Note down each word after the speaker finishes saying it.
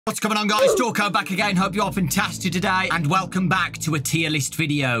What's going on, guys? Dawko back again. Hope you're all fantastic today, and welcome back to a tier list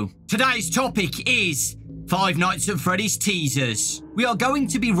video. Today's topic is Five Nights at Freddy's teasers. We are going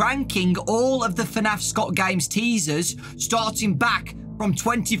to be ranking all of the FNAF Scott Games teasers starting back from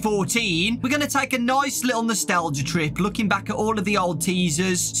 2014. We're going to take a nice little nostalgia trip, looking back at all of the old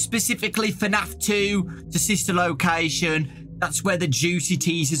teasers, specifically FNAF 2 to Sister Location. That's where the juicy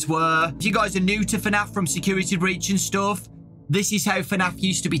teasers were. If you guys are new to FNAF from Security Breach and stuff, this is how FNAF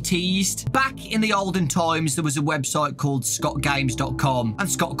used to be teased. Back in the olden times, there was a website called scottgames.com,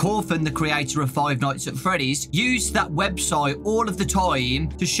 and Scott Cawthon, the creator of Five Nights at Freddy's, used that website all of the time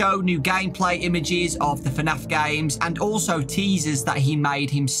to show new gameplay images of the FNAF games and also teasers that he made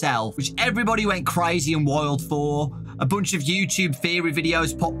himself, which everybody went crazy and wild for. A bunch of YouTube theory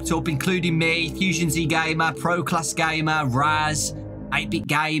videos popped up, including me, Fusion Z Gamer, Pro Class Gamer, Raz, 8-Bit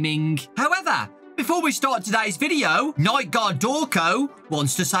Gaming. However, before we start today's video, Night Guard Dawko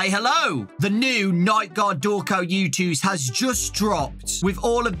wants to say hello. The new Night Guard Dawko U2s has just dropped with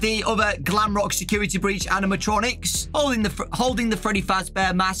all of the other Glamrock Security Breach animatronics, holding the Freddy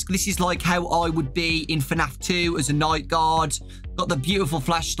Fazbear mask. This is like how I would be in FNAF 2 as a Night Guard. Got the beautiful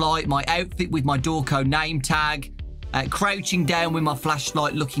flashlight, my outfit with my Dawko name tag. Crouching down with my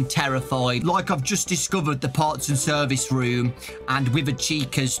flashlight, looking terrified, like I've just discovered the parts and service room and Withered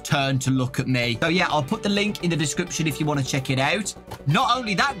Chica's turn to look at me. So yeah, I'll put the link in the description if you want to check it out. Not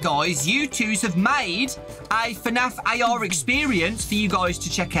only that, guys, U2s have made a FNAF AR experience for you guys to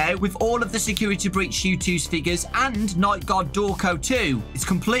check out with all of the Security Breach U2s figures and Night Guard Dawko 2. It's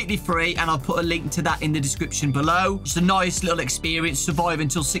completely free, and I'll put a link to that in the description below. Just a nice little experience. Survive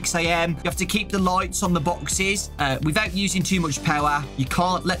until 6 AM. You have to keep the lights on the boxes without using too much power. You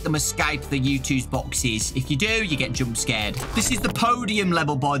can't let them escape the U2's boxes. If you do, you get jump scared. This is the podium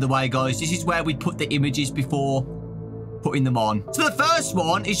level, by the way, guys. This is where we put the images before putting them on. So the first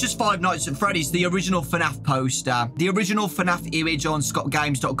one is just Five Nights at Freddy's, the original FNAF poster, the original FNAF image on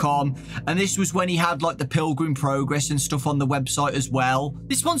scottgames.com, and this was when he had like the Pilgrim Progress and stuff on the website as well.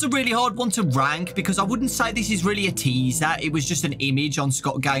 This one's a really hard one to rank because I wouldn't say this is really a teaser. It was just an image on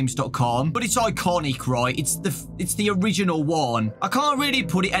scottgames.com, but it's iconic, right? It's the original one. I can't really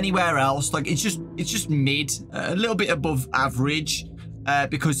put it anywhere else. Like it's just mid, a little bit above average,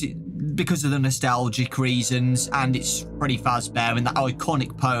 because of the nostalgic reasons, and it's Freddy Fazbear in that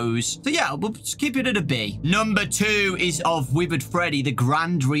iconic pose. So yeah, we'll just keep it at a B. Number 2 is of Withered Freddy, the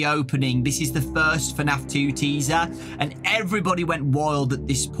grand reopening. This is the first FNAF 2 teaser, and everybody went wild at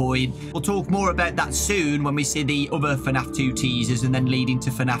this point. We'll talk more about that soon when we see the other FNAF 2 teasers and then leading to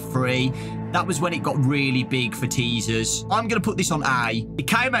FNAF 3. That was when it got really big for teasers. I'm going to put this on A. It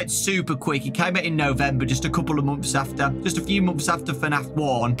came out super quick. It came out in November, just a couple of months after, just a few months after FNAF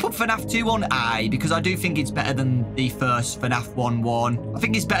 1. Put FNAF 2 on A because I do think it's better than the first FNAF 1. I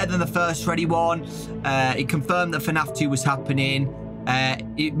think it's better than the first Freddy 1. It confirmed that FNAF 2 was happening.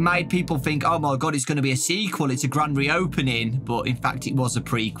 It made people think, oh my god, it's going to be a sequel. It's a grand reopening. But in fact, it was a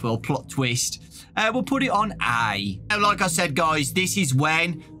prequel. Plot twist. We'll put it on A. Now, like I said, guys, this is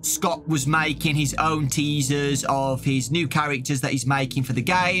when Scott was making his own teasers of his new characters that he's making for the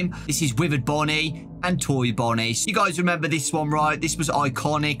game. This is Withered Bonnie and Toy Bonnie. So you guys remember this one, right? This was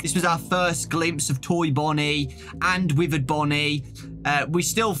iconic. This was our first glimpse of Toy Bonnie and Withered Bonnie. We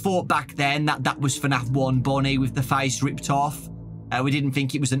still thought back then that that was FNAF 1 Bonnie with the face ripped off. We didn't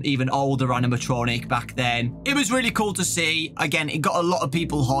think it was an even older animatronic back then. It was really cool to see. Again, it got a lot of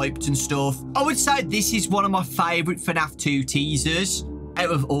people hyped and stuff. I would say this is one of my favorite FNAF 2 teasers out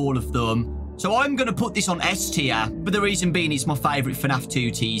of all of them. So I'm going to put this on S tier, but the reason being it's my favorite FNAF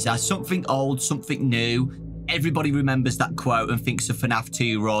 2 teaser. Something old, something new. Everybody remembers that quote and thinks of FNAF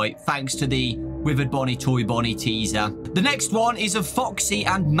 2, right? Thanks to the Withered Bonnie, Toy Bonnie teaser. The next one is of Foxy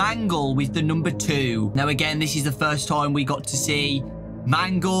and Mangle with the number 2. Now, again, this is the first time we got to see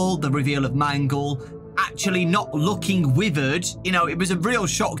Mangle, the reveal of Mangle, actually not looking withered. You know, it was a real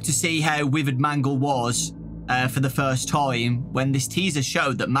shock to see how withered Mangle was for the first time when this teaser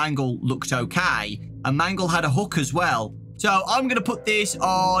showed that Mangle looked okay, and Mangle had a hook as well. So I'm going to put this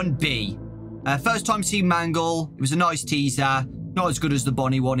on B. First time seeing Mangle. It was a nice teaser. Not as good as the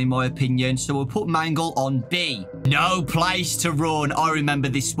Bonnie one, in my opinion. So we'll put Mangle on B. No Place to Run. I remember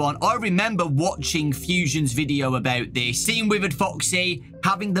this one. I remember watching Fusion's video about this. Seeing Withered Foxy,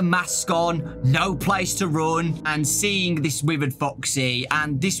 having the mask on, No Place to Run, and seeing this Withered Foxy.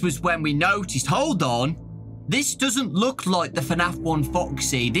 And this was when we noticed, hold on, this doesn't look like the FNAF 1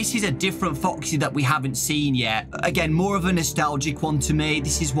 Foxy. This is a different Foxy that we haven't seen yet. Again, more of a nostalgic one to me.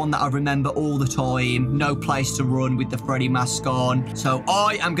 This is one that I remember all the time. No Place to Run with the Freddy mask on. So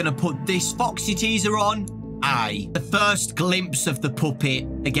I am going to put this Foxy teaser on A. The first glimpse of the puppet.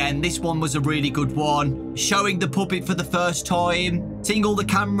 Again, this one was a really good one. Showing the puppet for the first time. Seeing all the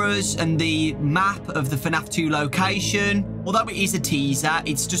cameras and the map of the FNAF 2 location. Although it is a teaser,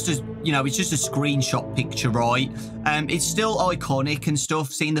 it's just a, you know, it's just a screenshot picture, right? It's still iconic and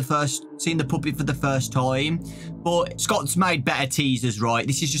stuff, seeing the puppet for the first time. But Scott's made better teasers, right?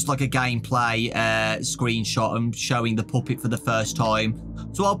 This is just like a gameplay screenshot and showing the puppet for the first time.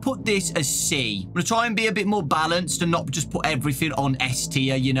 So I'll put this as C. I'm going to try and be a bit more balanced and not just put everything on S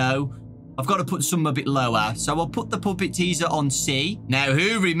tier, you know? I've got to put some a bit lower. So I'll put the puppet teaser on C. Now,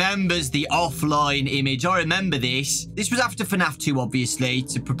 who remembers the offline image? I remember this. This was after FNAF 2, obviously,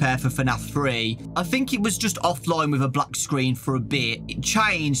 to prepare for FNAF 3. I think it was just offline with a black screen for a bit. It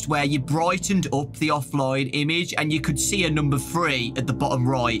changed where you brightened up the offline image and you could see a number 3 at the bottom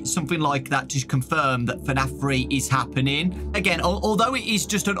right. Something like that to confirm that FNAF 3 is happening. Again, although it is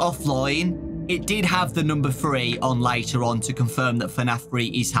just an offline, it did have the number 3 on later on to confirm that FNAF 3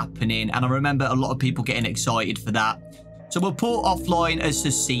 is happening. And I remember a lot of people getting excited for that. So we'll put offline as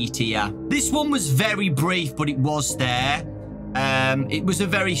a C tier. This one was very brief, but it was there. It was a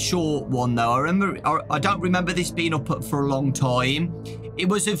very short one, though. I don't remember this being up for a long time. It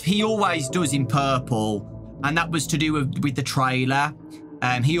was of He Always Does in purple. And that was to do with the trailer.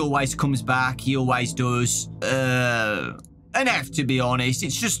 He always comes back. He always does. An F, to be honest.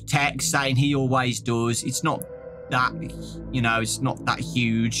 It's just text saying he always does. It's not that, you know, it's not that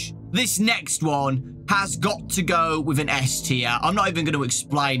huge. This next one has got to go with an S tier. I'm not even going to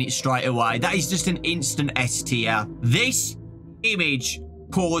explain it straight away. That is just an instant S tier. This image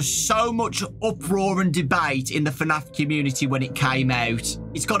caused so much uproar and debate in the FNAF community when it came out.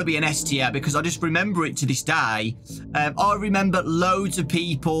 It's got to be an S tier because I just remember it to this day. I remember loads of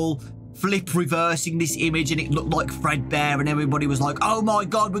people flip reversing this image and it looked like Fredbear and everybody was like, oh my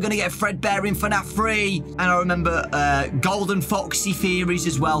god, we're gonna get Fredbear in FNAF 3. And I remember Golden Foxy theories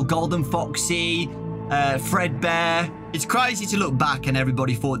as well. Golden Foxy, Fredbear. It's crazy to look back and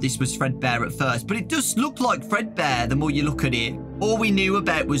everybody thought this was Fredbear at first, but it does look like Fredbear the more you look at it. All we knew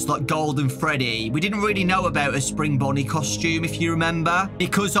about was like Golden Freddy. We didn't really know about a Spring Bonnie costume, if you remember,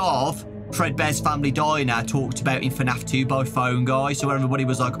 because of Fredbear's Family Diner talked about in FNAF 2 by phone, guys. So everybody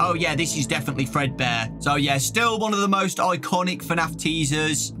was like, oh yeah, this is definitely Fredbear. So yeah, still one of the most iconic FNAF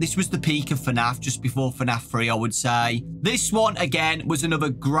teasers. This was the peak of FNAF, just before FNAF 3, I would say. This one, again, was another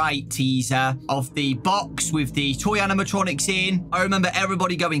great teaser of the box with the toy animatronics in. I remember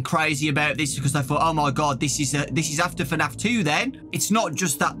everybody going crazy about this because they thought, oh my god, this is after FNAF 2 then. It's not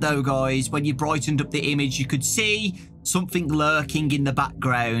just that though, guys. When you brightened up the image, you could see something lurking in the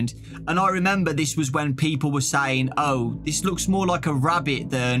background. And I remember this was when people were saying, oh, this looks more like a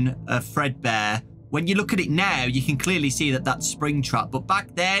rabbit than a Fredbear. When you look at it now, you can clearly see that that's Springtrap. But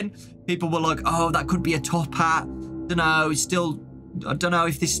back then, people were like, oh, that could be a top hat. Don't know, it's still, I don't know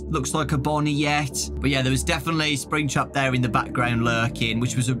if this looks like a Bonnie yet. But yeah, there was definitely Springtrap there in the background lurking,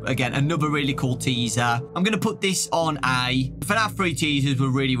 which was, again, another really cool teaser. I'm going to put this on A. The FNAF 3 teasers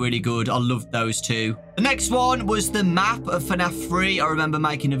were really, really good. I loved those two. The next one was the map of FNAF 3. I remember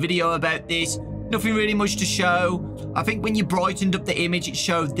making a video about this. Nothing really much to show. I think when you brightened up the image, it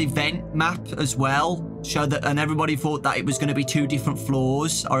showed the vent map as well. Showed that, and everybody thought that it was going to be 2 different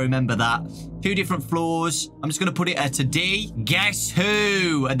floors. I remember that. 2 different floors. I'm just going to put it at a D. Guess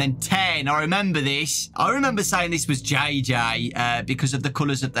who? And then 10. I remember this. I remember saying this was JJ because of the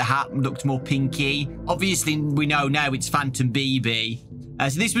colours of the hat looked more pinky. Obviously, we know now it's Phantom BB.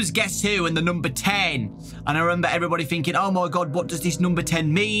 So this was Guess Who and the number 10. And I remember everybody thinking, oh my god, what does this number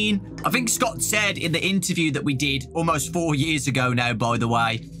 10 mean? I think Scott said in the interview that we did almost 4 years ago now, by the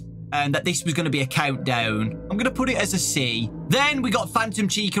way, that this was going to be a countdown. I'm going to put it as a C. Then we got Phantom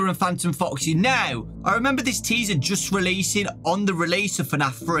Chica and Phantom Foxy. Now, I remember this teaser just releasing on the release of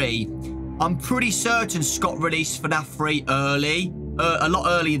FNAF 3. I'm pretty certain Scott released FNAF 3 early. A lot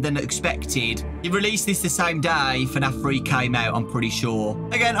earlier than expected. He released this the same day FNAF 3 came out, I'm pretty sure.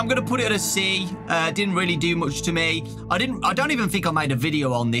 Again, I'm going to put it at a C. Didn't really do much to me. I don't even think I made a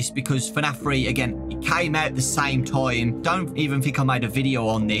video on this because FNAF 3, again, it came out the same time. Don't even think I made a video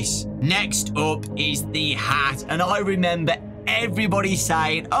on this. Next up is the hat. And I remember everybody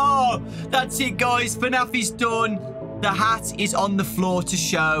saying, oh, that's it, guys. FNAF is done. The hat is on the floor to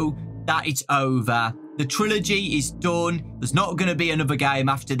show that it's over. The trilogy is done. There's not going to be another game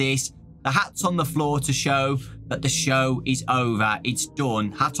after this. The hat's on the floor to show that the show is over. It's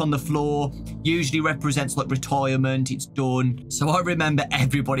done. Hat on the floor usually represents like retirement. It's done. So I remember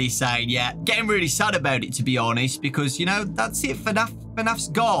everybody saying, yeah, getting really sad about it, to be honest, because, you know, that's it. FNAF's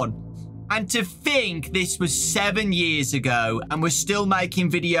gone. And to think this was 7 years ago and we're still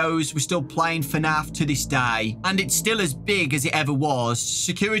making videos, we're still playing FNAF to this day, and it's still as big as it ever was.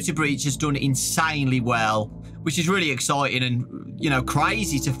 Security Breach has done insanely well, which is really exciting and, you know,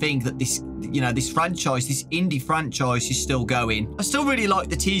 crazy to think that this, you know, this franchise, this indie franchise is still going. I still really like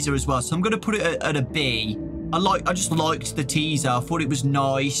the teaser as well, so I'm going to put it at a B. I just liked the teaser. I thought it was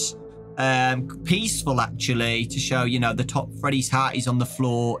nice. Peaceful, actually, to show, you know, the top Freddy's hat is on the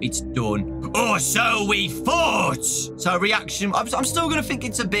floor. It's done. Oh, so we fought. So reaction, I'm still going to think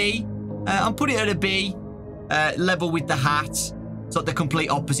it's a B. I'm putting it at a B. Level with the hat. It's like the complete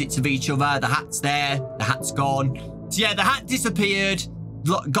opposites of each other. The hat's there. The hat's gone. So yeah, the hat disappeared.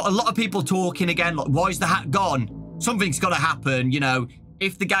 Got a lot of people talking again. Like, why is the hat gone? Something's got to happen. You know,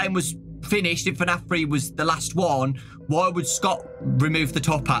 if the game was finished, if FNAF 3 was the last one, why would Scott remove the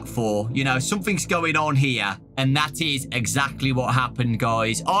top hat for? You know, something's going on here. And that is exactly what happened,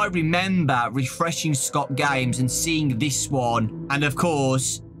 guys. I remember refreshing Scott games and seeing this one. And of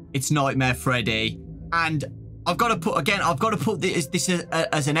course, it's Nightmare Freddy. And I've got to put this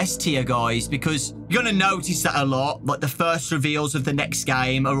as an S tier, guys, because you're going to notice that a lot. Like, the first reveals of the next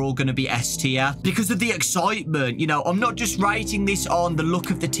game are all going to be S tier because of the excitement. You know, I'm not just rating this on the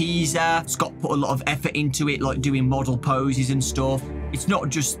look of the teaser. Scott put a lot of effort into it, like doing model poses and stuff. It's not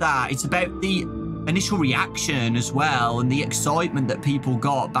just that. It's about the initial reaction as well and the excitement that people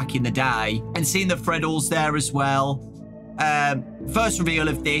got back in the day. And seeing the Freddles there as well. First reveal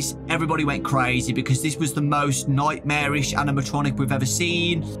of this, everybody went crazy because this was the most nightmarish animatronic we've ever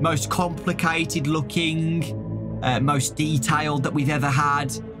seen, most complicated looking, most detailed that we've ever had.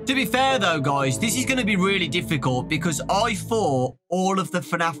 To be fair though, guys, this is going to be really difficult because I thought all of the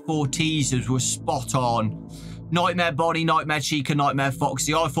FNAF 4 teasers were spot on. Nightmare Bonnie, Nightmare Chica, Nightmare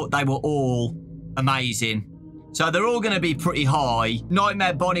Foxy, I thought they were all amazing. So they're all going to be pretty high.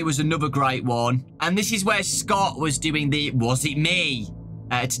 Nightmare Bonnie was another great one. And this is where Scott was doing the Was It Me?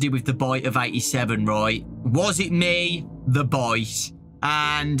 To do with the bite of 87, right? Was it me? The bite.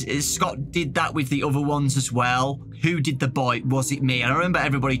 And Scott did that with the other ones as well. Who did the bite? Was it me? And I remember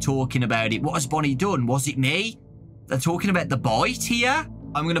everybody talking about it. What has Bonnie done? Was it me? They're talking about the bite here.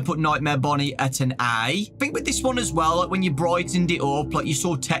 I'm going to put Nightmare Bonnie at an A. I think with this one as well, like when you brightened it up, like you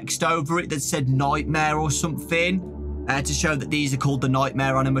saw text over it that said Nightmare or something to show that these are called the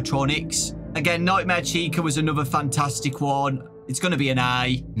Nightmare animatronics. Again, Nightmare Chica was another fantastic one. It's going to be an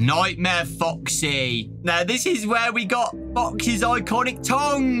A. Nightmare Foxy. Now, this is where we got Foxy's iconic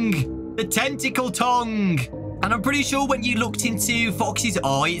tongue. The tentacle tongue. And I'm pretty sure when you looked into Foxy's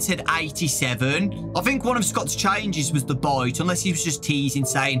eye, it said 87. I think one of Scott's changes was the bite, unless he was just teasing,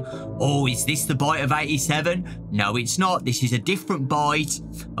 saying, oh, is this the bite of 87? No, it's not. This is a different bite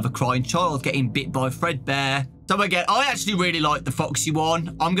of a crying child getting bit by Fredbear. So again, I actually really like the Foxy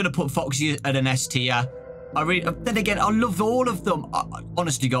one. I'm going to put Foxy at an S tier. Then again, I love all of them.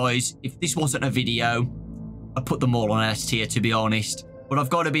 Honestly, guys, if this wasn't a video, I'd put them all on S tier, to be honest. But I've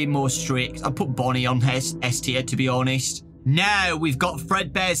got to be more strict. I put Bonnie on S tier, to be honest. Now we've got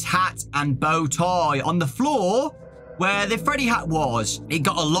Fredbear's hat and bow tie on the floor where the Freddy hat was. It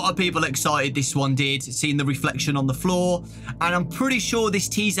got a lot of people excited, this one did, seeing the reflection on the floor. And I'm pretty sure this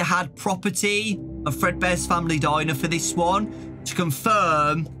teaser had property of Fredbear's Family Diner for this one to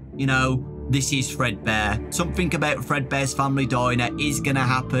confirm, you know, this is Fredbear. Something about Fredbear's Family Diner is going to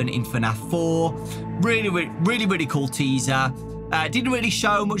happen in FNAF 4. Really cool teaser. Didn't really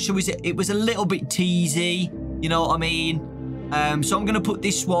show much. It was a little bit teasy, you know what I mean? So I'm going to put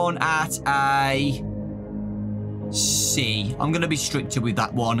this one at a C. I'm going to be stricter with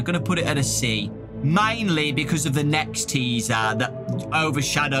that one. I'm going to put it at a C. Mainly because of the next teaser that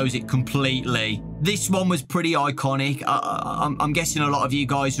overshadows it completely. This one was pretty iconic. I'm guessing a lot of you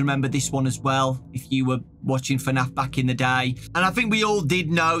guys remember this one as well, if you were watching FNAF back in the day. And I think we all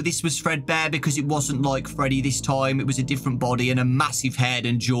did know this was Fredbear because it wasn't like Freddy this time. It was a different body and a massive head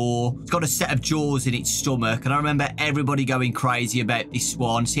and jaw. It's got a set of jaws in its stomach. And I remember everybody going crazy about this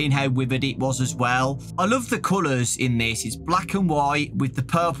one, seeing how withered it was as well. I love the colours in this. It's black and white with the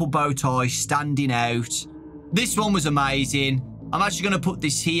purple bow tie standing out. This one was amazing. I'm actually going to put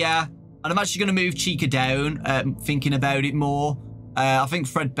this here. And I'm actually going to move Chica down, thinking about it more. I think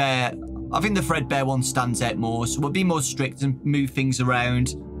the Fredbear one stands out more. So we'll be more strict and move things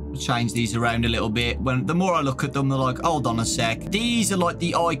around. We'll change these around a little bit. The more I look at them, they're like, hold on a sec. These are like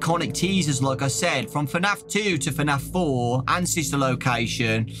the iconic teasers, like I said, from FNAF 2 to FNAF 4 and Sister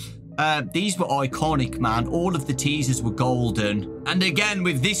Location. These were iconic, man. All of the teasers were golden. And again,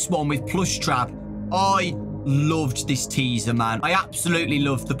 with this one, with Plush Trap, I loved this teaser, man. I absolutely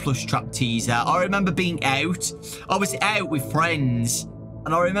loved the Plush Trap teaser. I remember being out. I was out with friends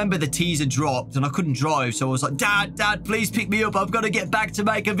And I remember the teaser dropped and I couldn't drive. So I was like, Dad, please pick me up. I've got to get back to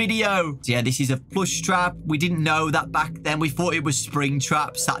make a video. So yeah, this is a plush trap. We didn't know that back then. We thought it was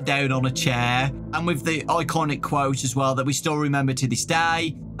Springtrap sat down on a chair. And with the iconic quote as well that we still remember to this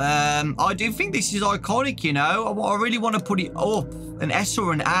day. I do think this is iconic, you know. I really want to put it up an S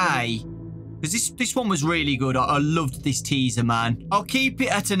or an A. Because this one was really good. I loved this teaser, man. I'll keep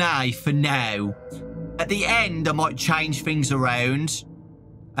it at an A for now. At the end, I might change things around.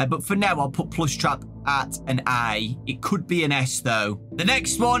 But for now, I'll put Plush Trap at an A. It could be an S, though. The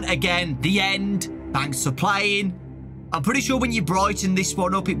next one, again, the end. Thanks for playing. I'm pretty sure when you brighten this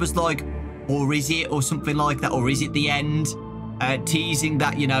one up, it was like, or is it, or something like that, or is it the end? Teasing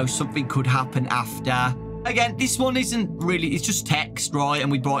that, you know, something could happen after. Again, this one isn't really, it's just text, right?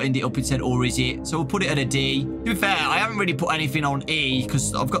 And we brightened it up and said, or is it? So we'll put it at a D. To be fair, I haven't really put anything on E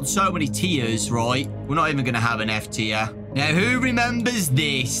because I've got so many tiers, right? We're not even going to have an F tier. Now, who remembers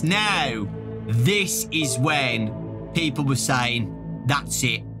this? Now, this is when people were saying, that's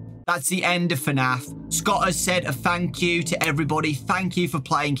it. That's the end of FNAF. Scott has said a thank you to everybody. Thank you for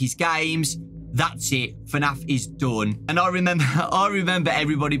playing his games. That's it. FNAF is done. And I remember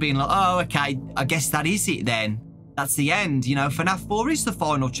everybody being like, oh, okay, I guess that is it then. That's the end. You know, FNAF 4 is the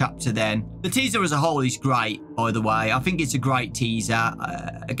final chapter then. The teaser as a whole is great, by the way. I think it's a great teaser.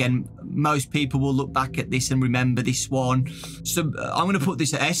 Again, most people will look back at this and remember this one. So I'm going to put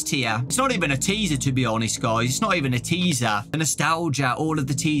this at S tier. It's not even a teaser, to be honest, guys. It's not even a teaser. The nostalgia, all of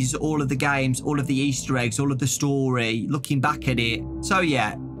the teasers, all of the games, all of the Easter eggs, all of the story, looking back at it. So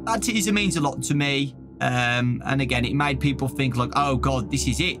yeah. That teaser means a lot to me. And again, it made people think like, oh God, this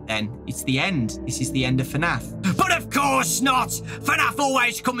is it then. It's the end. This is the end of FNAF. But of course not. FNAF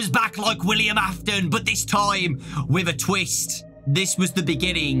always comes back like William Afton, but this time with a twist. This was the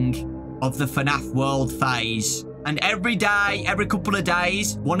beginning of the FNAF world phase. And every day, every couple of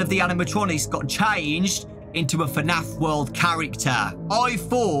days, one of the animatronics got changed into a FNAF world character. I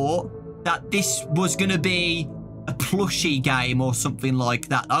thought that this was going to be a plushie game or something like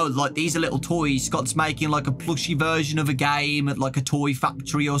that. Oh, like these are little toys. Scott's making like a plushie version of a game at like a toy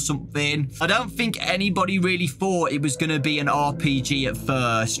factory or something. I don't think anybody really thought it was going to be an RPG at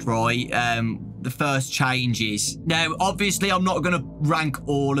first, right? The first changes. Now, obviously, I'm not going to rank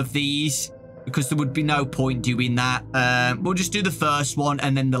all of these because there would be no point doing that. We'll just do the first one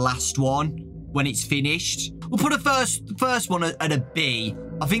and then the last one when it's finished. We'll put the first one at a B.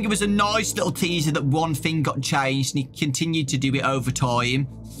 I think it was a nice little teaser that one thing got changed and he continued to do it over time.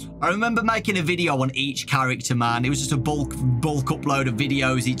 I remember making a video on each character, man. It was just a bulk upload of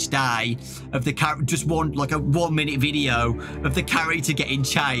videos each day of the character, just like a 1 minute video of the character getting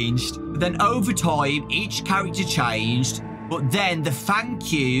changed. But then over time, each character changed, but then the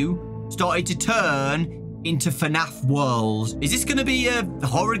thank you started to turn into FNAF World. Is this going to be a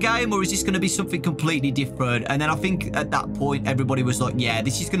horror game or is this going to be something completely different? And then I think at that point, everybody was like, yeah,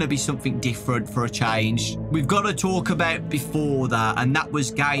 this is going to be something different for a change. We've got to talk about before that, and that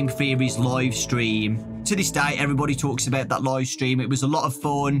was Game Theory's live stream. To this day, everybody talks about that live stream. It was a lot of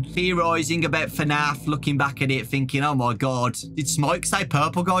fun, theorizing about FNAF, looking back at it, thinking, oh my God, did Smike say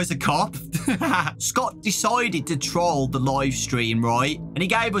Purple Guy's a cop? Scott decided to troll the live stream, right? And he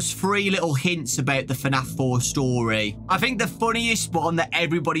gave us 3 little hints about the FNAF 4 story. I think the funniest one that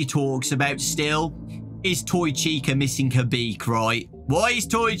everybody talks about still is Toy Chica missing her beak, right? Why is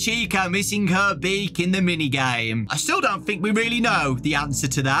Toy Chica missing her beak in the minigame? I still don't think we really know the answer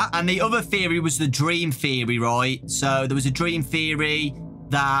to that. And the other theory was the dream theory, right? So there was a dream theory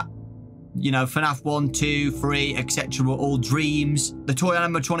that, you know, FNAF 1, 2, 3, etc. were all dreams. The toy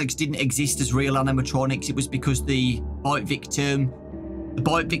animatronics didn't exist as real animatronics. It was because the bite victim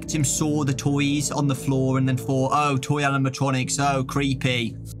saw the toys on the floor and then thought, oh, toy animatronics, oh,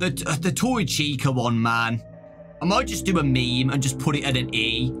 creepy. The Toy Chica one, man. I might just do a meme and just put it at an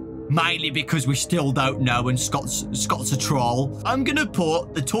E, mainly because we still don't know and Scott's a troll. I'm going to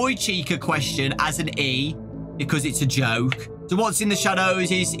put the Toy Chica question as an E because it's a joke. So what's in the shadows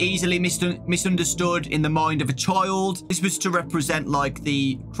is easily misunderstood in the mind of a child. This was to represent like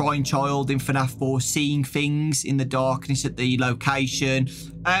the crying child in FNAF 4 seeing things in the darkness at the location.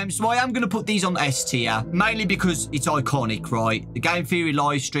 So I am going to put these on S tier, mainly because it's iconic, right? The Game Theory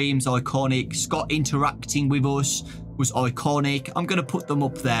live stream's iconic. Scott interacting with us was iconic. I'm going to put them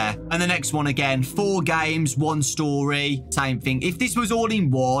up there. And the next one again, 4 games, 1 story, same thing. If this was all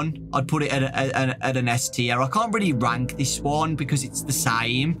in one, I'd put it at an S tier. I can't really rank this one because it's the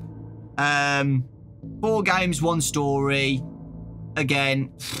same. 4 games, 1 story.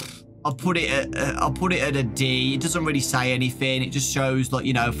 Again, I'll put it at a D. It doesn't really say anything. It just shows like,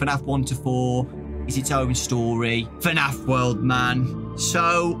 you know, FNAF 1 to 4 is its own story. FNAF World, man.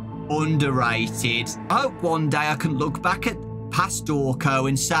 So underrated. I hope one day I can look back at past Dawko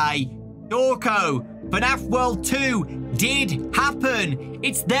and say, Dawko, FNAF World 2 did happen.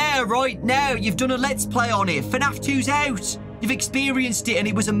 It's there right now. You've done a Let's Play on it. FNAF 2's out. You've experienced it and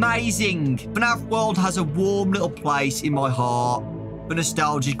it was amazing. FNAF World has a warm little place in my heart for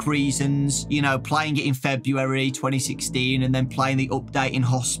nostalgic reasons. You know, playing it in February 2016 and then playing the update in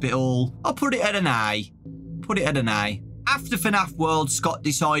hospital. I'll put it at an A. Put it at an A. After FNAF World, Scott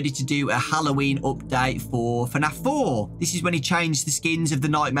decided to do a Halloween update for FNAF 4. This is when he changed the skins of the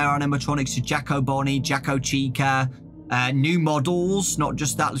Nightmare animatronics to Jacko Bonnie, Jacko Chica, new models, not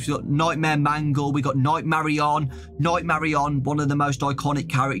just that. We've got Nightmare Mangle, we got Night Marion. Night Marion, one of the most iconic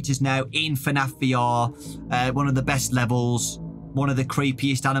characters now in FNAF VR. One of the best levels, one of the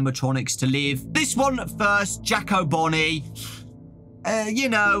creepiest animatronics to live. This one at first, Jacko Bonnie. You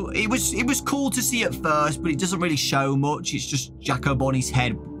know, it was cool to see at first, but it doesn't really show much. It's just Jacko Bonnie's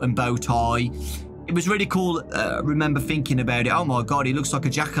head and bow tie. It was really cool. Remember thinking about it. Oh my god, he looks like a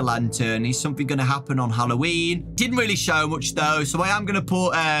jack-o'-lantern. Is something going to happen on Halloween? Didn't really show much though, so I am going to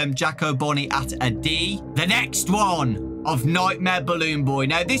put Jacko Bonnie at a D. The next one of Nightmare Balloon Boy.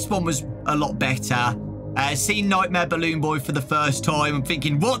 Now this one was a lot better. Seeing Nightmare Balloon Boy for the first time, I'm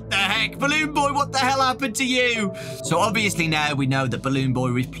thinking, what the heck? Balloon Boy, what the hell happened to you? So obviously now we know that Balloon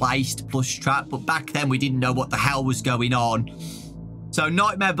Boy replaced Plushtrap, but back then we didn't know what the hell was going on. So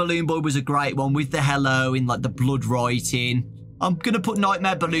Nightmare Balloon Boy was a great one with the hello in like the blood writing. I'm going to put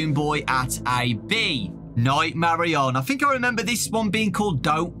Nightmare Balloon Boy at a B. Night Marion. I think I remember this one being called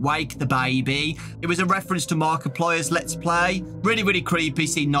Don't Wake the Baby. It was a reference to Markiplier's Let's Play. Really, really creepy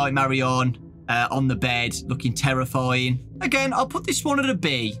seeing Night Marion on the bed, looking terrifying. Again, I'll put this one at a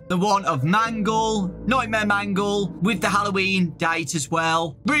B. The one of Mangle, Nightmare Mangle, with the Halloween date as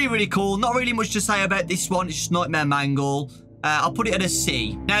well. Really, really cool. Not really much to say about this one. It's just Nightmare Mangle. I'll put it at a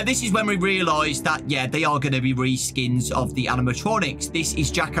C. Now, this is when we realised that, yeah, they are going to be reskins of the animatronics. This is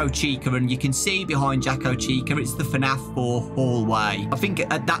Jacko Chica, and you can see behind Jacko Chica, it's the FNAF 4 hallway. I think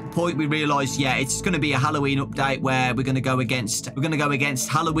at that point we realised, yeah, it's going to be a Halloween update where we're going to go against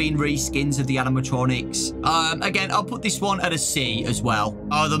Halloween reskins of the animatronics. Again, I'll put this one at a C as well.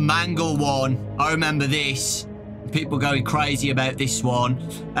 Oh, the Mangle one. I remember this. People going crazy about this one.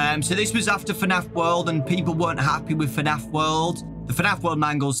 So this was after FNAF World, and people weren't happy with FNAF World. The FNAF World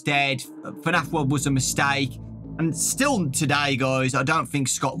Mangle's dead. FNAF World was a mistake. And still today, guys, I don't think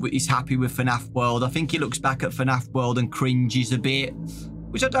Scott is happy with FNAF World. I think he looks back at FNAF World and cringes a bit,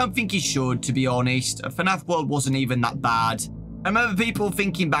 which I don't think he should, to be honest. FNAF World wasn't even that bad. I remember people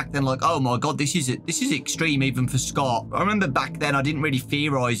thinking back then, like, oh my god, this is extreme even for Scott. I remember back then I didn't really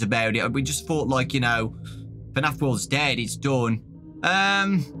theorize about it. We just thought, like, you know, FNAF World's dead, it's done.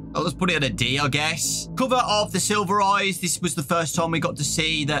 I'll just put it at a D, I guess. Cover of the Silver Eyes. This was the first time we got to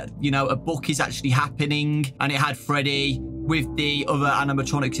see that, you know, a book is actually happening, and it had Freddy with the other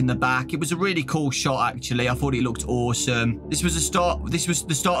animatronics in the back. It was a really cool shot, actually. I thought it looked awesome. This was the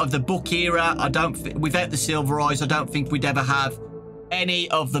start of the book era. Without the Silver Eyes, I don't think we'd ever have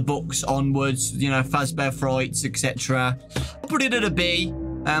any of the books onwards, you know, Fazbear Frights, etc. I'll put it at a B.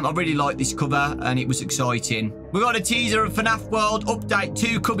 I really liked this cover, and it was exciting. We got a teaser of FNAF World Update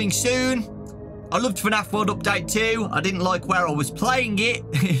 2 coming soon. I loved FNAF World Update 2. I didn't like where I was playing it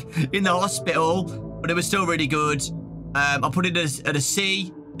in the hospital, but it was still really good. I'll put it at a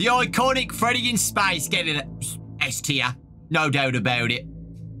C. The iconic Freddy in space getting an S tier. No doubt about it.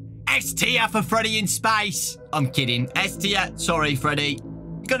 S tier for Freddy in space. I'm kidding. S tier. Sorry, Freddy.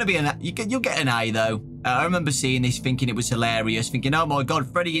 You're gonna be you'll get an A though. I remember seeing this, thinking it was hilarious, thinking, oh my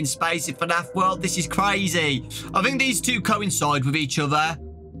god, Freddy in space in FNAF World, this is crazy. I think these two coincide with each other.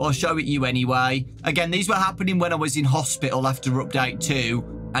 I'll show it you anyway. Again, these were happening when I was in hospital after Update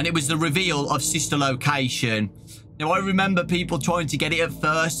 2, and it was the reveal of Sister Location. Now, I remember people trying to get it at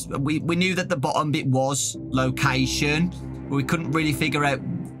first. We knew that the bottom bit was Location, but we couldn't really figure out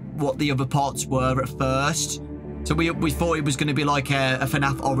what the other parts were at first. So we thought it was going to be like a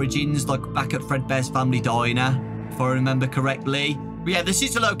FNAF Origins, like back at Fredbear's Family Diner, if I remember correctly. But yeah, the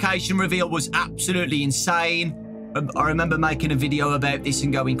Sister Location reveal was absolutely insane. I remember making a video about this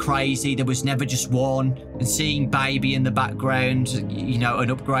and going crazy. There was never just one. And seeing Baby in the background, you know,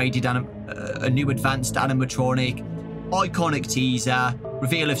 an upgraded, a new advanced animatronic. Iconic teaser.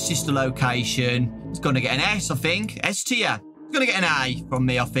 Reveal of Sister Location. It's going to get an S, I think. S tier. It's going to get an A from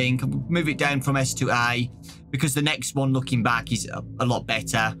me, I think. I'll move it down from S to A, because the next one, looking back, is a lot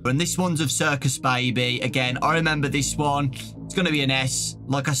better. And this one's of Circus Baby. Again, I remember this one. It's going to be an S.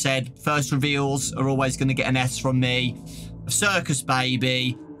 Like I said, first reveals are always going to get an S from me. Circus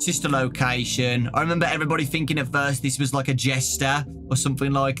Baby. Sister Location. I remember everybody thinking at first this was like a jester or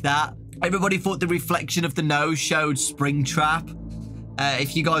something like that. Everybody thought the reflection of the nose showed Springtrap.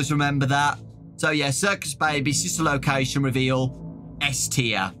 If you guys remember that. So yeah, Circus Baby, Sister Location reveal, S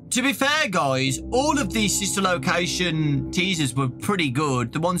tier. To be fair, guys, all of these Sister Location teasers were pretty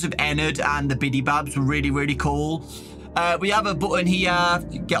good. The ones with Ennard and the Biddy Babs were really, really cool. We have a button here,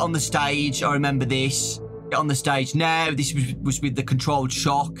 get on the stage. I remember this. Get on the stage now. This was with the controlled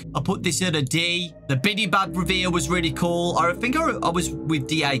shock. I put this at a D. The Biddy Bab reveal was really cool. I think I was with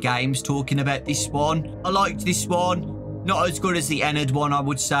DA Games talking about this one. I liked this one. Not as good as the Ennard one, I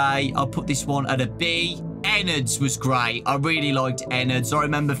would say. I'll put this one at a B. Ennard's was great. I really liked Ennard's. I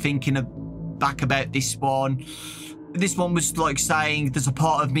remember thinking back about this one. This one was like saying there's a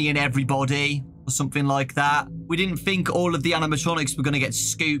part of me in everybody or something like that. We didn't think all of the animatronics were going to get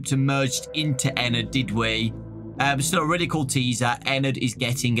scooped and merged into Ennard, did we? But still a really cool teaser. Ennard is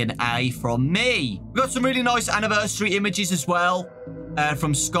getting an A from me. We've got some really nice anniversary images as well.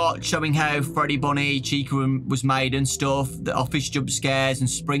 From Scott, showing how Freddy Bunny, Chica was made and stuff. The office jump scares and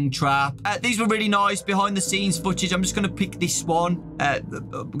Springtrap. These were really nice behind the scenes footage. I'm just going to pick this one.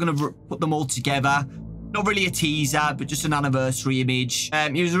 We're going to put them all together. Not really a teaser, but just an anniversary image.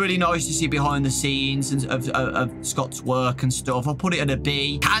 It was really nice to see behind the scenes of Scott's work and stuff. I'll put it at a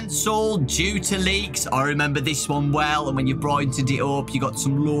B. Cancelled due to leaks. I remember this one well. And when you brightened it up, you got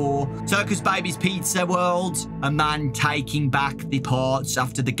some lore. Circus Baby's Pizza World. A man taking back the parts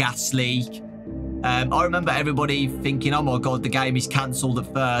after the gas leak. I remember everybody thinking, oh my god, the game is cancelled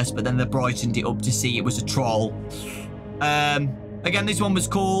at first. But then they brightened it up to see it was a troll. Again, this one was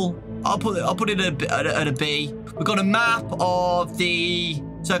cool. I'll put it at a B. We've got a map of the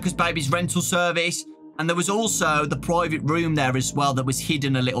Circus Baby's rental service. And there was also the private room there as well that was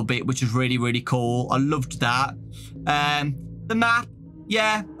hidden a little bit, which was really, really cool. I loved that. The map,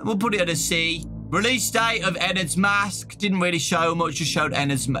 yeah, we'll put it at a C. Release date of Ennard's mask. Didn't really show much, just showed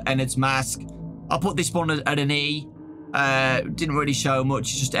Ennard's mask. I'll put this one at an E. Didn't really show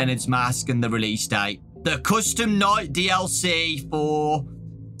much, just Ennard's mask and the release date. The Custom Night DLC for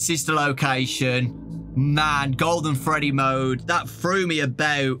Sister Location. Man, Golden Freddy mode. That threw me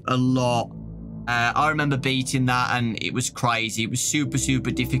about a lot. I remember beating that and it was crazy. It was super, super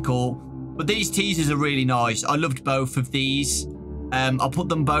difficult. But these teasers are really nice. I loved both of these. I'll put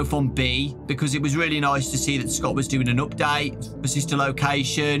them both on B because it was really nice to see that Scott was doing an update for Sister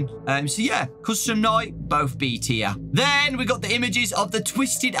Location. So yeah, Custom Night, both B tier. Then we got the images of the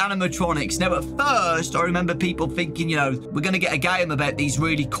twisted animatronics. Now at first, I remember people thinking, you know, we're going to get a game about these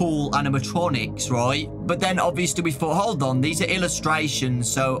really cool animatronics, right? But then obviously we thought, hold on, these are illustrations.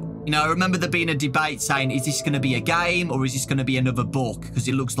 So, you know, I remember there being a debate saying, is this going to be a game or is this going to be another book? Because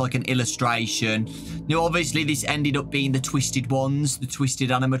it looks like an illustration. Now, obviously, this ended up being the twisted ones, the twisted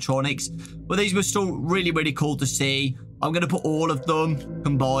animatronics. But these were still really, really cool to see. I'm going to put all of them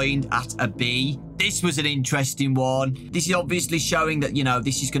combined at a B. This was an interesting one. This is obviously showing that, you know,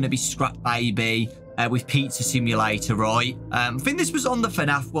 this is going to be Scrap Baby with Pizza Simulator, right? I think this was on the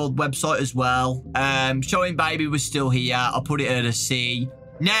FNAF World website as well. Showing Baby was still here. I'll put it at a C.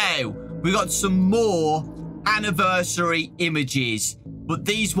 Now, we got some more anniversary images. But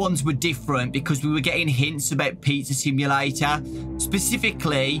these ones were different because we were getting hints about Pizza Simulator.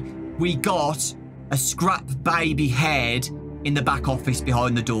 Specifically, we got a Scrap Baby head in the back office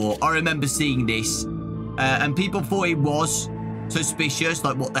behind the door. I remember seeing this. And people thought it was suspicious.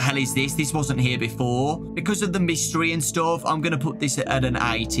 Like, what the hell is this? This wasn't here before. Because of the mystery and stuff, I'm going to put this at an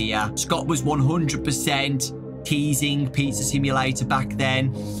A tier. Scott was 100% teasing Pizza Simulator back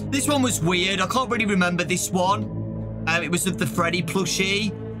then. This one was weird. I can't really remember this one. It was of the Freddy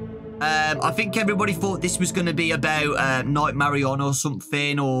plushie. I think everybody thought this was going to be about Nightmare On or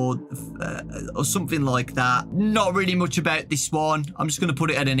something, or something like that. Not really much about this one. I'm just going to put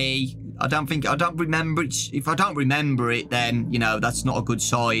it at an E. I don't remember it. If I don't remember it, then, you know, that's not a good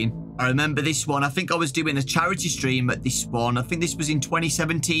sign. I remember this one. I think I was doing a charity stream at this one. I think this was in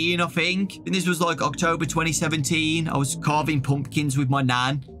 2017, I think. And this was like October 2017. I was carving pumpkins with my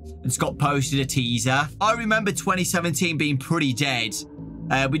nan. And Scott posted a teaser. I remember 2017 being pretty dead.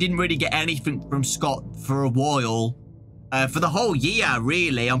 We didn't really get anything from Scott for a while. For the whole year,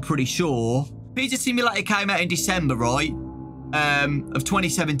 really, I'm pretty sure. Pizza Simulator came out in December, right? Of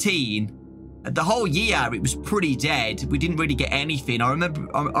 2017. The whole year, it was pretty dead. We didn't really get anything.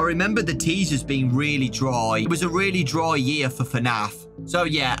 I remember the teasers being really dry. It was a really dry year for FNAF. So,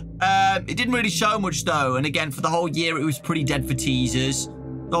 yeah. It didn't really show much, though. And again, for the whole year, it was pretty dead for teasers.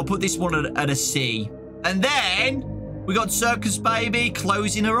 So I'll put this one at a C. And then we got Circus Baby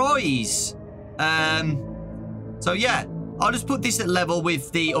closing her eyes. So yeah, I'll just put this at level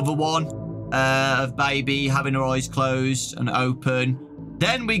with the other one of Baby having her eyes closed and open.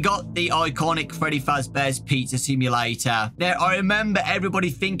 Then we got the iconic Freddy Fazbear's Pizza Simulator. Now, I remember everybody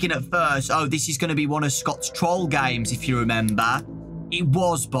thinking at first, oh, this is going to be one of Scott's troll games, if you remember. It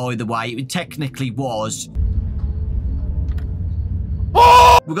was, by the way. It technically was.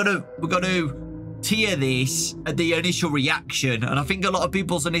 We're gonna tier this at the initial reaction. And I think a lot of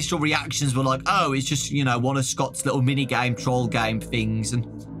people's initial reactions were like, oh, it's just, you know, one of Scott's little mini-game, troll game things. And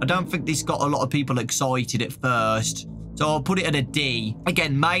I don't think this got a lot of people excited at first. So I'll put it at a D.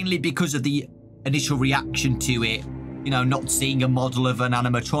 Again, mainly because of the initial reaction to it. You know, not seeing a model of an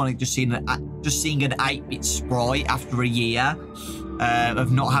animatronic, just seeing an 8-bit sprite after a year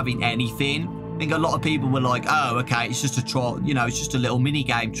of not having anything. I think a lot of people were like, oh, okay, it's just a troll, you know, it's just a little mini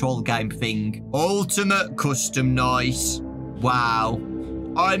game, troll game thing. Ultimate Custom Night. Wow.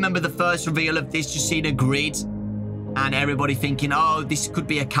 I remember the first reveal of this, just seeing a grid and everybody thinking, oh, this could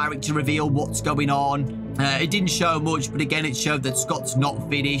be a character reveal. What's going on? It didn't show much, but again, it showed that Scott's not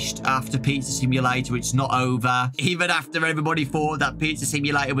finished after Pizza Simulator. It's not over. Even after everybody thought that Pizza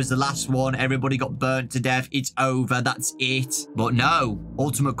Simulator was the last one, everybody got burnt to death. It's over. That's it. But no,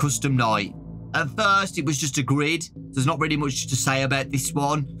 Ultimate Custom Night. At first, it was just a grid. There's not really much to say about this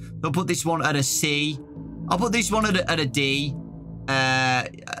one. So I'll put this one at a C. I'll put this one at a D.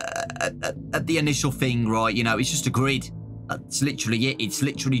 At the initial thing, right? You know, it's just a grid. That's literally it. It's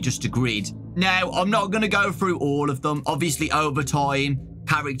literally just a grid. Now, I'm not going to go through all of them. Obviously, over time,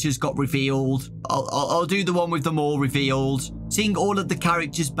 characters got revealed. I'll do the one with them all revealed. Seeing all of the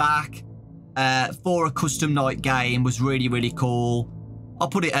characters back for a custom night game was really, really cool. I'll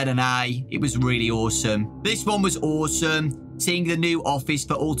put it at an A. It was really awesome. This one was awesome. Seeing the new office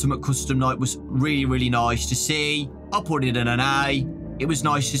for Ultimate Custom Night was really, really nice to see. I'll put it at an A. It was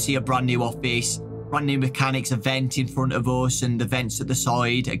nice to see a brand new office, brand new mechanics, event in front of us and events at the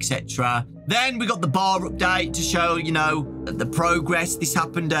side, etc. Then we got the bar update to show, you know, the progress. This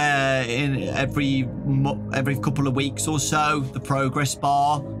happened in every couple of weeks or so, the progress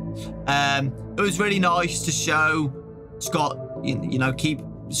bar. It was really nice to show Scott, you know,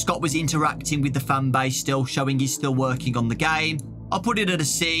 Scott was interacting with the fan base still, showing he's still working on the game. I'll put it at a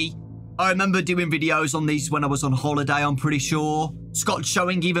C. I remember doing videos on these when I was on holiday, I'm pretty sure. Scott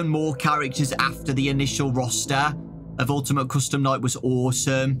showing even more characters after the initial roster of Ultimate Custom Night was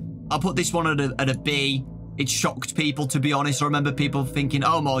awesome. I'll put this one at a B. It shocked people, to be honest. I remember people thinking,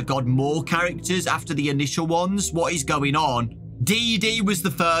 oh my god, more characters after the initial ones? What is going on? DD was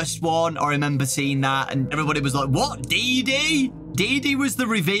the first one. I remember seeing that and everybody was like, what? DD? DD was the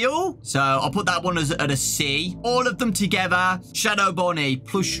reveal? So I'll put that one at a C. All of them together. Shadow Bonnie,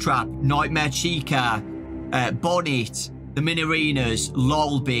 Plush Trap, Nightmare Chica, Bonnet, the Mini-Arenas,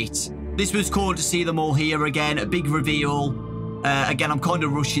 Lolbit. This was cool to see them all here again. A big reveal. Again, I'm kind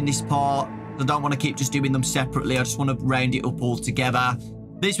of rushing this part. I don't want to keep just doing them separately. I just want to round it up all together.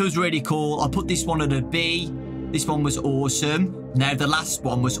 This was really cool. I'll put this one at a B. This one was awesome. Now, the last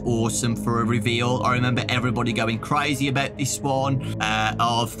one was awesome for a reveal. I remember everybody going crazy about this one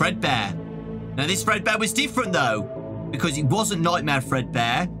of Fredbear. Now, this Fredbear was different, though, because it wasn't Nightmare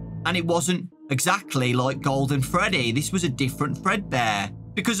Fredbear, and it wasn't exactly like Golden Freddy. This was a different Fredbear.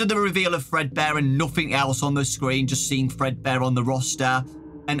 Because of the reveal of Fredbear and nothing else on the screen, just seeing Fredbear on the roster,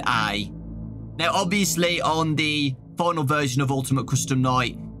 an A. Now, obviously, on the final version of Ultimate Custom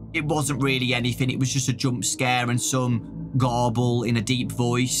Night, it wasn't really anything. It was just a jump scare and some garble in a deep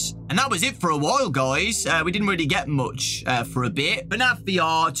voice. And that was it for a while, guys. We didn't really get much for a bit. FNAF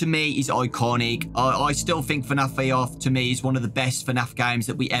VR, to me, is iconic. I still think FNAF VR, to me, is one of the best FNAF games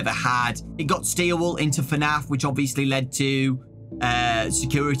that we ever had. It got Steelwool into FNAF, which obviously led to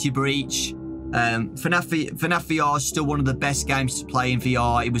Security Breach. FNAF VR is still one of the best games to play in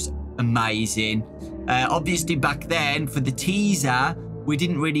VR. It was amazing. Obviously, back then, for the teaser, we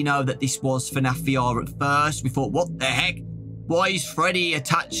didn't really know that this was FNAF VR at first. We thought, what the heck? Why is Freddy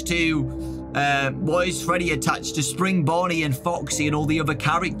attached to Spring Bonnie and Foxy and all the other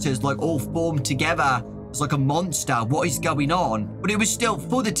characters, like, all formed together? It's like a monster. What is going on? But it was still,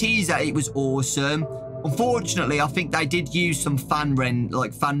 for the teaser, it was awesome. Unfortunately, I think they did use some fan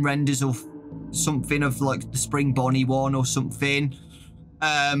renders or something of, like, the Spring Bonnie one or something.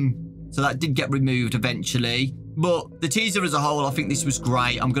 So that did get removed eventually. But the teaser as a whole, I think this was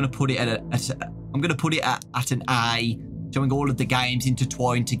great. I'm gonna put it at an A, showing all of the games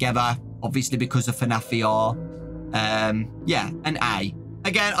intertwined together, obviously because of FNAF VR. Yeah, an A.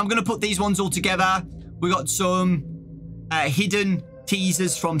 Again, I'm gonna put these ones all together. We got some hidden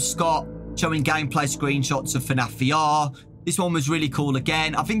teasers from Scott showing gameplay screenshots of FNAF VR. This one was really cool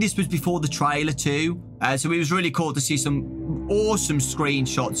again. I think this was before the trailer too. So it was really cool to see some awesome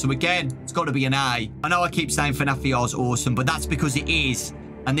screenshots. So again, it's got to be an A. I know I keep saying Fnaf VR is awesome, but that's because it is.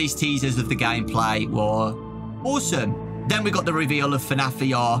 And these teasers of the gameplay were awesome. Then we got the reveal of Fnaf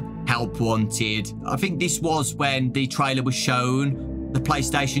VR Help Wanted. I think this was when the trailer was shown, the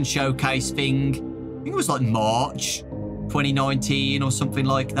PlayStation Showcase thing. I think it was like March 2019 or something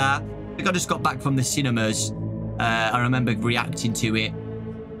like that. I think I just got back from the cinemas. I remember reacting to it.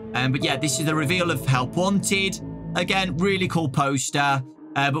 But yeah, this is the reveal of Help Wanted. Again, really cool poster.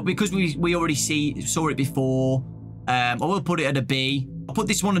 But because we already saw it before, I will put it at a B. I'll put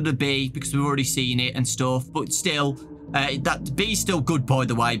this one at a B because we've already seen it and stuff. But still, that B's still good, by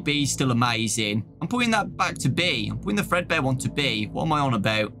the way. B's still amazing. I'm putting that back to B. I'm putting the Fredbear one to B. What am I on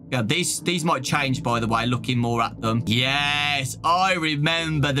about? Yeah, these might change, by the way, looking more at them. Yes, I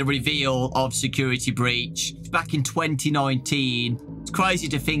remember the reveal of Security Breach back in 2019. It's crazy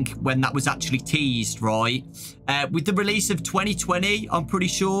to think when that was actually teased, right? With the release of 2020, I'm pretty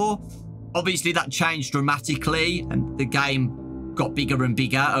sure. Obviously, that changed dramatically, and the game got bigger and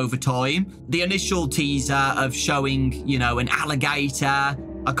bigger over time. The initial teaser of showing, you know, an alligator.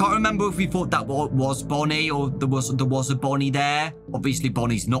 I can't remember if we thought that was Bonnie or there was a Bonnie there. Obviously,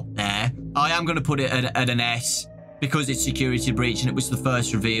 Bonnie's not there. I am going to put it at an S because it's Security Breach and it was the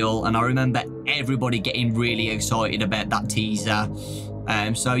first reveal. And I remember everybody getting really excited about that teaser.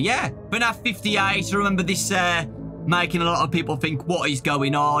 So, yeah. Fnaf 58. I remember this making a lot of people think, what is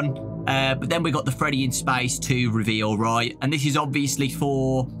going on? But then we got the Freddy in Space 2 reveal, right? And this is obviously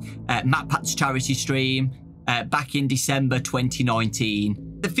for MatPat's charity stream back in December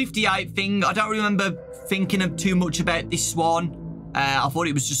 2019. The 58 thing, I don't remember thinking of too much about this one. I thought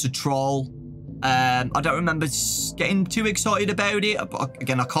it was just a troll. I don't remember getting too excited about it.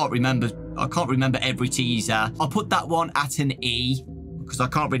 Again, I can't remember every teaser. I'll put that one at an E because I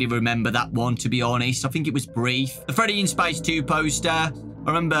can't really remember that one, to be honest. I think it was brief. The Freddy in Space 2 poster. I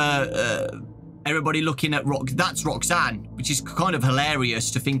remember everybody looking at that's Roxanne, which is kind of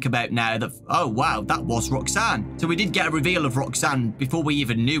hilarious to think about now that, oh, wow, that was Roxanne. So we did get a reveal of Roxanne before we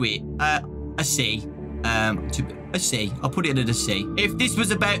even knew it. A C. A C. I'll put it at a C. If this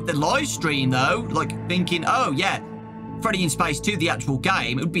was about the live stream, though, like thinking, oh, yeah, Freddy in Space 2, the actual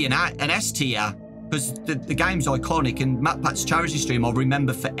game, it would be an S tier. Because the game's iconic, and MatPat's charity stream I'll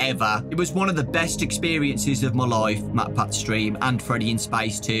remember forever. It was one of the best experiences of my life, MatPat's stream and Freddy in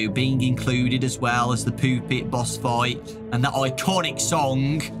Space 2, being included as well as the Poo Pit boss fight and that iconic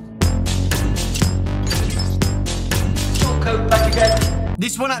song. Dawko back again.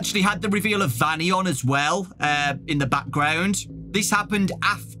 This one actually had the reveal of Vanny on as well in the background. This happened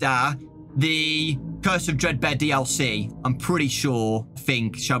after the Curse of Dreadbear DLC, I'm pretty sure,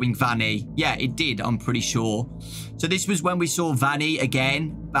 showing Vanny. Yeah, it did, I'm pretty sure. So this was when we saw Vanny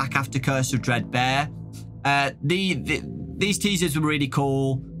again, back after Curse of Dreadbear. These teasers were really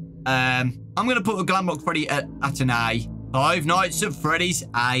cool. I'm going to put a Glamrock Freddy at an A. Five Nights at Freddy's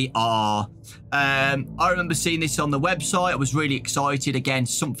AR. I remember seeing this on the website. I was really excited. Again,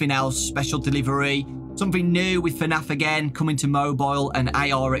 something else, special delivery. Something new with Fnaf again, coming to mobile, an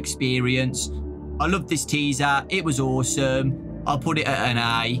AR experience. I love this teaser. It was awesome. I'll put it at an A.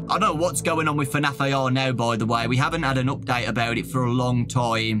 I don't know what's going on with Fnaf AR now, by the way. We haven't had an update about it for a long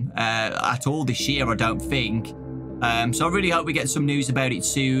time at all this year, I don't think. So I really hope we get some news about it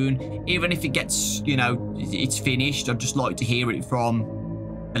soon. Even if it gets, you know, it's finished, I'd just like to hear it from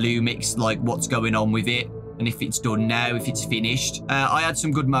Illumix, like what's going on with it. And if it's done now, if it's finished. I had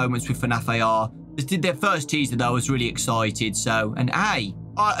some good moments with Fnaf AR. This did their first teaser, though. I was really excited. So, an A.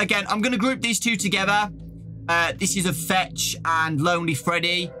 Again, I'm going to group these two together. This is a Fetch and Lonely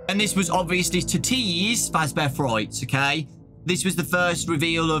Freddy. And this was obviously to tease Fazbear Frights, okay? This was the first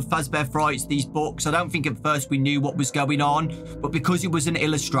reveal of Fazbear Frights, these books. I don't think at first we knew what was going on. But because it was an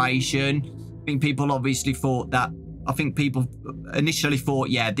illustration, I think people obviously thought that... I think people initially thought,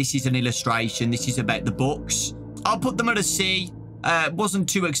 yeah, this is an illustration. This is about the books. I'll put them at a C. Wasn't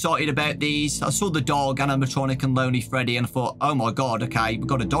too excited about these. I saw the dog animatronic and Lonely Freddy and I thought, oh my god, okay, we've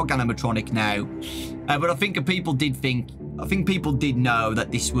got a dog animatronic now. But I think people did know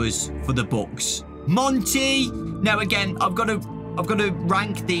that this was for the books. Monty. Now again, I've got to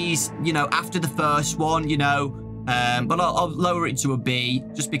rank these, you know, after the first one, you know. But I'll lower it to a B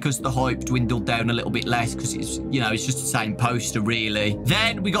just because the hype dwindled down a little bit less because it's, you know, it's just the same poster really.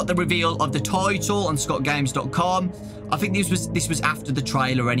 Then we got the reveal of the title on scottgames.com. I think this was after the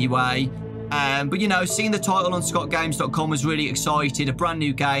trailer anyway. But you know, seeing the title on scottgames.com was really excited. A brand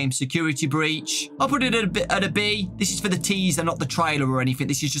new game, Security Breach. I'll put it at a B. This is for the teaser, not the trailer or anything.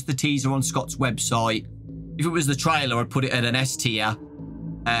 This is just the teaser on Scott's website. If it was the trailer, I'd put it at an S tier.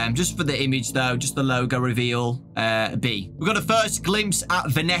 Just for the image, though, just the logo reveal, B. We got a first glimpse at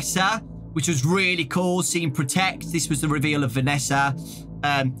Vanessa, which was really cool. Seeing Protect. This was the reveal of Vanessa.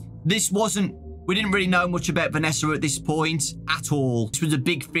 We didn't really know much about Vanessa at this point at all. This was a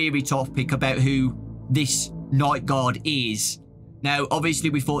big theory topic about who this Night Guard is. Now, obviously,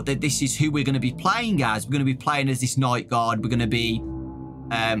 we thought that this is who we're going to be playing as. We're going to be playing as this Night Guard. We're going to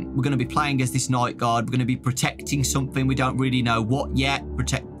be playing as this Night Guard. We're going to be protecting something. We don't really know what yet.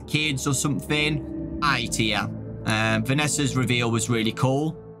 Protect the kids or something. A tier. Vanessa's reveal was really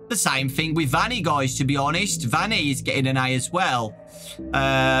cool. The same thing with Vanny, guys, to be honest. Vanny is getting an A as well.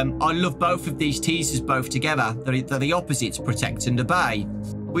 I love both of these teasers both together. They're the opposites, Protect and Obey.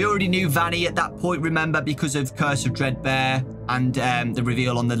 We already knew Vanny at that point, remember, because of Curse of Dreadbear and the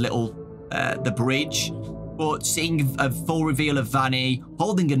reveal on the little, the bridge. But seeing a full reveal of Vanny,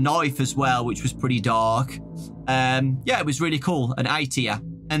 holding a knife as well, which was pretty dark. Yeah, it was really cool, an A tier.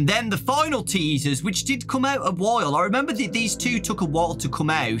 And then the final teasers, which did come out a while. I remember that these two took a while to come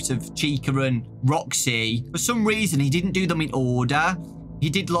out, of Chica and Roxy. For some reason, he didn't do them in order. He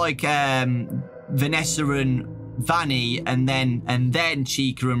did like Vanessa and Vanny, and then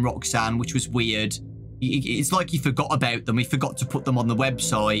Chica and Roxanne, which was weird. It's like he forgot about them. He forgot to put them on the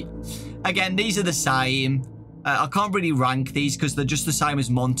website. Again, these are the same. I can't really rank these because they're just the same as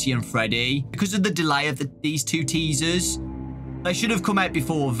Monty and Freddy. Because of the delay of these two teasers, they should have come out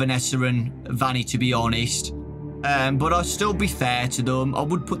before Vanessa and Vanny, to be honest. But I'll still be fair to them. I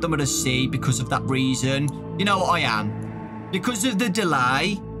would put them at a C because of that reason. You know what I am? Because of the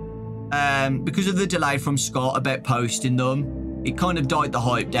delay. Because of the delay from Scott about posting them, it kind of died the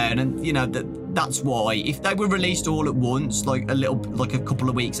hype down. And, you know, that's why. If they were released all at once, like a couple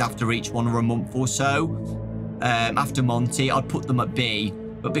of weeks after each one or a month or so, after Monty, I'd put them at B.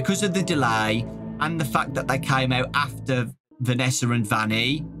 But because of the delay and the fact that they came out after Vanessa and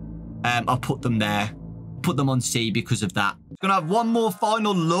Vanny, I'll put them there. Put them on C because of that. I'm gonna have one more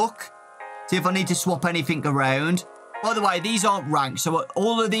final look, see if I need to swap anything around. By the way, these aren't ranked, so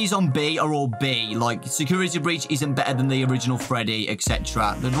all of these on B are all B. Like, Security Breach isn't better than the original Freddy,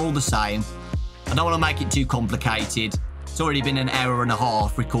 etc. They're all the same. I don't want to make it too complicated. It's already been an hour and a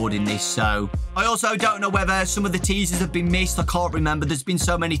half recording this, so... I also don't know whether some of the teasers have been missed. I can't remember. There's been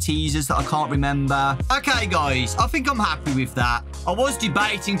so many teasers that I can't remember. Okay, guys. I think I'm happy with that. I was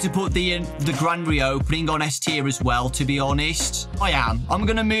debating to put the grand reopening on S tier as well, to be honest. I am. I'm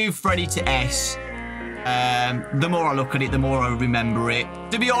going to move Freddy to S. The more I look at it, the more I remember it.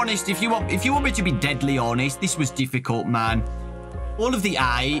 To be honest, if you want me to be deadly honest, this was difficult, man. All of the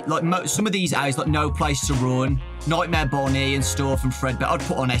A, like some of these A's, like No Place to Run, Nightmare Bonnie and stuff, and Fred, but I'd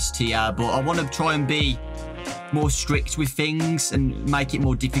put on S tier, but I want to try and be more strict with things and make it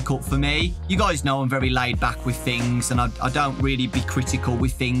more difficult for me. You guys know I'm very laid back with things, and I don't really be critical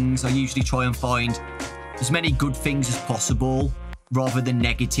with things. I usually try and find as many good things as possible rather than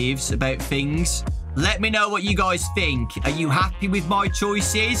negatives about things. Let me know what you guys think. Are you happy with my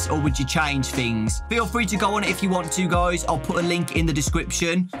choices, or would you change things? Feel free to go on it if you want to, guys. I'll put a link in the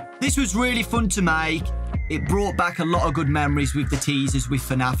description. This was really fun to make. It brought back a lot of good memories with the teasers, with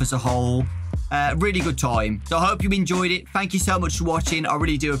FNAF as a whole. Really good time. So I hope you enjoyed it. Thank you so much for watching. I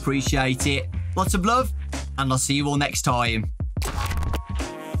really do appreciate it. Lots of love, and I'll see you all next time.